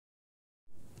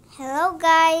Hello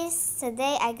guys,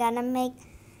 today I'm gonna make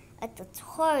a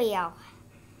tutorial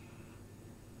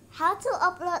how to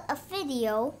upload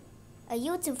a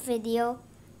YouTube video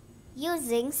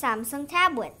using Samsung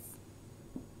tablets.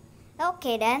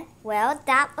 Okay then, well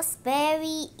that was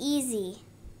very easy.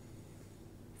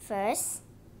 First,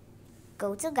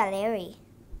 go to gallery.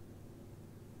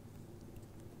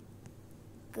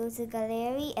 Go to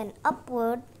gallery and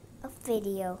upload a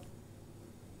video.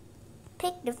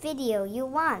 Pick the video you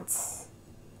want,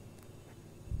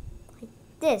 like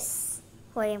this,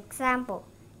 for example.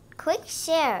 Click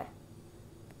share.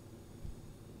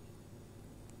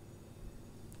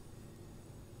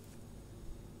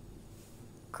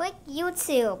 Click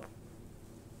YouTube.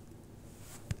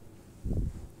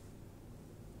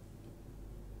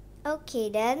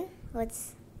 Okay then,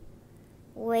 let's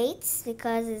wait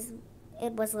because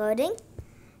it was loading.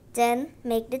 Then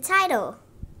make the title.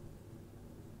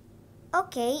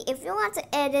 Okay, if you want to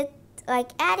edit,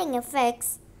 like adding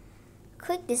effects,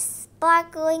 click this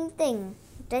sparkling thing.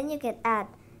 Then you can add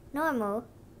normal,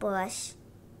 blush,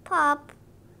 pop,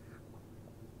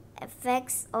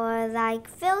 effects, or like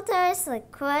filters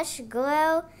like crush,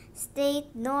 glow, state,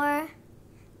 nor,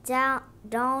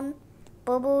 down,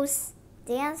 bubbles,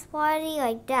 dance party,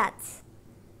 like that.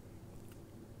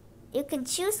 You can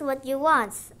choose what you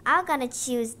want. I'm gonna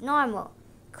choose normal.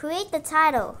 Create the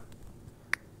title.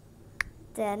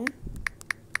 Then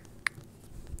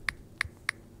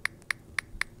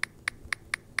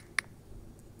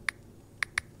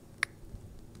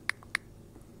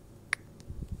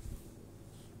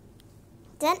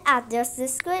add the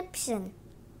description.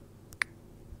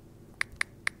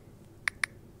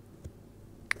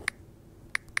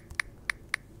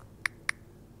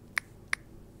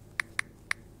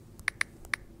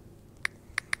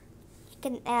 You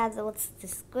can add what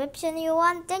description you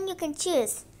want, then you can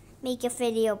choose. Make your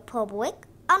video public,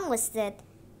 unlisted,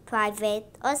 private,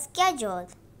 or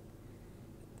scheduled.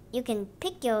 You can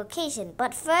pick your location,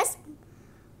 but first,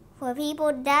 for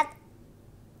people that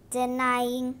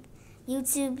denying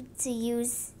YouTube to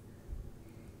use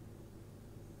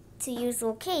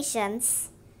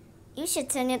locations, you should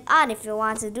turn it on if you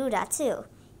want to do that too.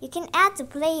 You can add to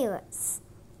playlists.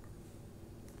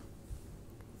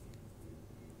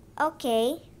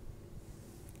 Okay,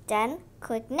 then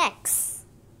click next.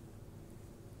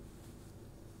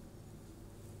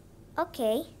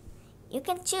 Okay, you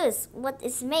can choose what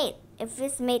is made. If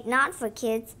it's made not for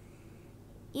kids,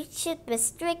 you should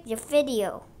restrict your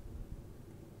video.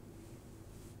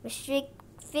 Restrict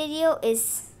video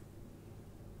is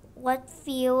what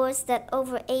viewers that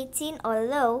over 18 or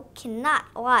low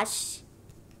cannot watch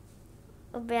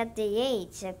about the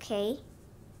age, okay?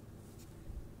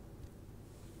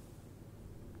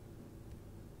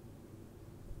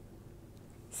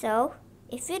 So,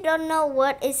 if you don't know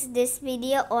what is this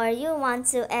video or you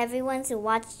want everyone to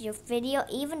watch your video,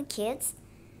 even kids,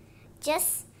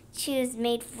 just choose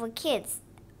made for kids.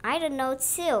 I don't know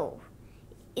too.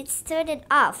 It's turned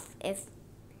off if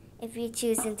you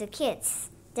choose into kids.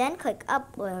 Then click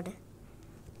upload.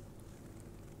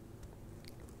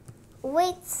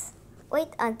 Wait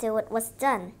until it was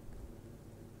done.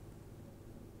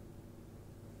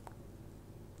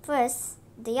 First,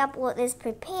 the upload is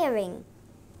preparing.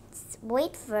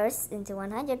 Wait first into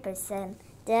 100%,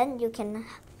 then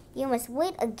you must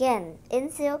wait again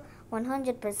until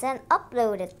 100%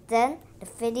 uploaded, then the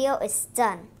video is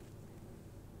done.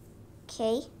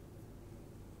 Okay,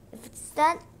 if it's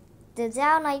done, the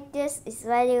down like this is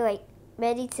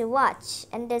ready to watch,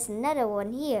 and there's another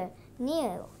one here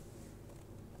new.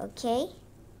 Okay,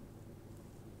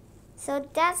 so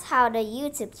that's how the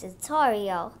YouTube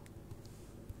tutorial.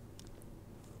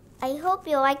 I hope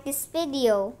you like this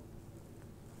video.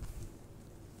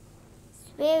 It's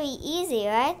very easy,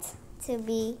 right?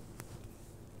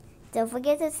 Don't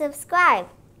forget to subscribe.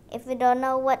 If you don't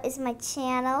know what is my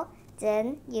channel,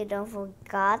 then you don't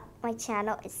forget my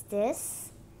channel is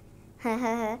this.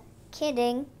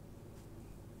 Kidding.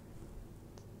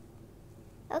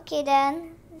 Okay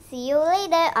then, see you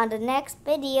later on the next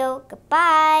video.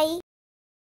 Goodbye.